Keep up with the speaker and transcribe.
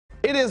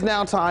It is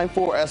now time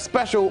for a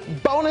special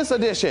bonus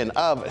edition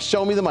of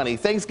Show Me the Money.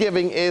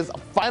 Thanksgiving is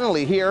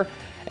finally here,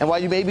 and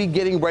while you may be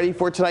getting ready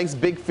for tonight's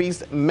big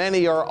feast,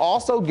 many are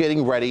also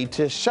getting ready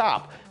to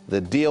shop. The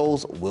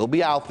deals will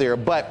be out there,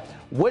 but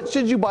what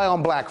should you buy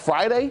on Black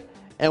Friday,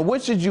 and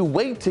what should you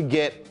wait to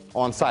get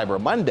on Cyber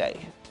Monday?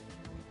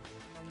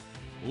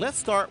 Let's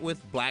start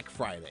with Black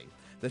Friday.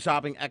 The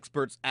shopping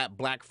experts at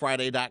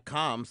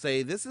BlackFriday.com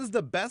say this is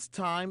the best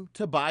time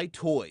to buy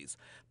toys.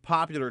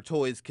 Popular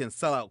toys can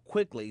sell out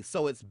quickly,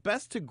 so it's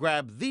best to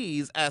grab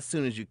these as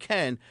soon as you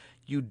can.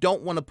 You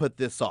don't want to put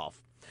this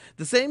off.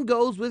 The same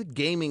goes with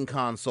gaming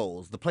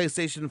consoles. The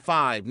PlayStation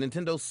 5,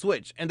 Nintendo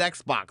Switch, and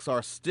Xbox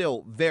are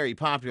still very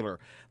popular.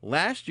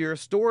 Last year,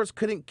 stores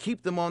couldn't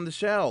keep them on the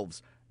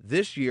shelves.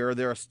 This year,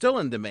 they're still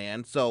in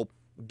demand, so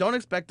don't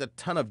expect a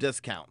ton of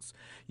discounts.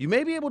 You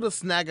may be able to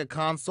snag a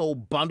console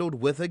bundled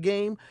with a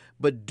game,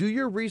 but do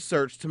your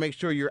research to make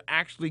sure you're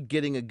actually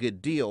getting a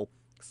good deal.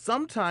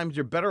 Sometimes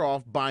you're better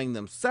off buying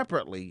them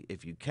separately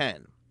if you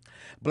can.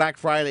 Black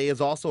Friday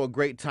is also a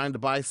great time to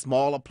buy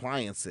small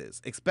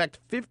appliances. Expect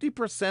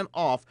 50%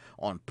 off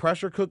on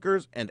pressure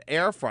cookers and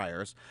air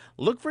fryers.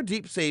 Look for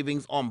deep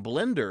savings on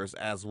blenders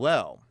as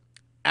well.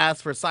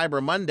 As for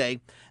Cyber Monday,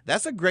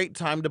 that's a great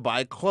time to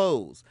buy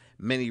clothes.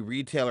 Many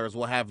retailers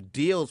will have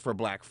deals for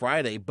Black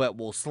Friday, but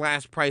will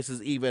slash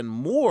prices even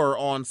more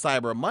on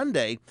Cyber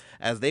Monday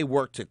as they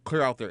work to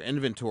clear out their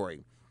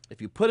inventory.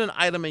 If you put an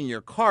item in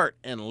your cart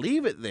and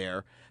leave it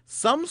there,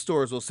 some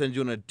stores will send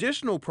you an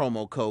additional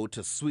promo code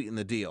to sweeten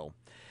the deal.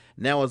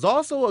 Now is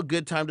also a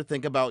good time to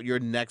think about your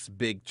next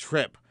big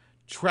trip.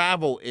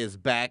 Travel is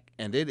back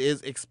and it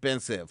is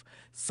expensive.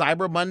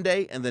 Cyber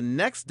Monday and the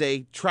next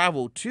day,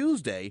 Travel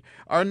Tuesday,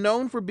 are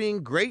known for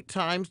being great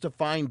times to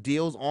find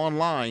deals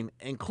online,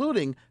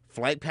 including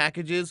flight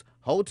packages,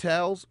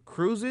 hotels,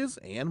 cruises,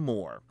 and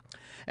more.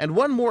 And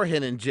one more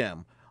hidden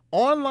gem.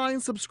 Online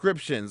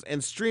subscriptions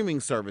and streaming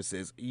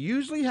services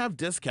usually have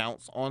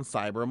discounts on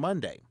Cyber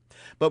Monday.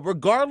 But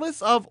regardless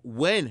of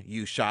when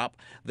you shop,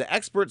 the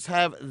experts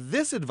have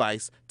this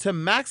advice to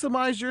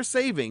maximize your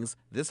savings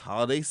this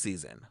holiday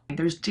season.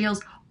 There's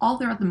deals all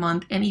throughout the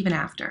month and even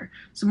after.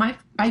 So my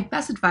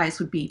best advice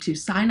would be to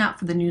sign up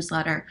for the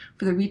newsletter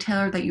for the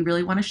retailer that you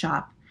really want to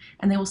shop,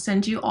 and they will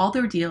send you all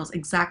their deals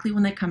exactly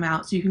when they come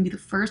out so you can be the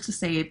first to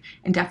save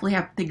and definitely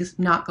have things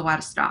not go out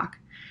of stock.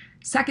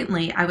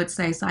 Secondly, I would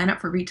say sign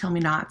up for Retail Me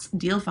Not's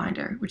Deal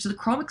Finder, which is a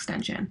Chrome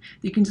extension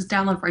that you can just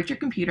download right to your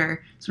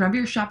computer. So whenever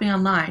you're shopping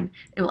online,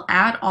 it will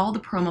add all the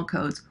promo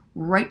codes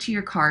right to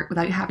your cart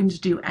without you having to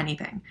do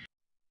anything.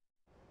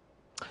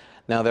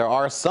 Now, there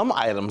are some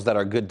items that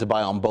are good to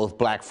buy on both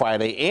Black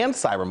Friday and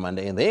Cyber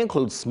Monday, and they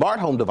include smart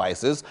home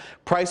devices.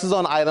 Prices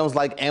on items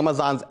like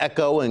Amazon's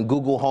Echo and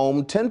Google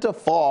Home tend to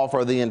fall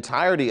for the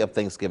entirety of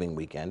Thanksgiving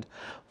weekend.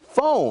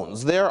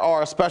 Phones, there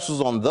are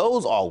specials on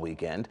those all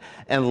weekend,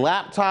 and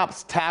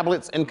laptops,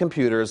 tablets, and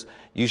computers,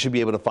 you should be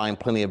able to find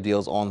plenty of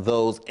deals on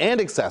those and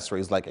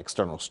accessories like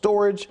external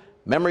storage,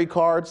 memory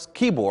cards,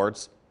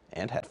 keyboards,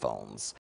 and headphones.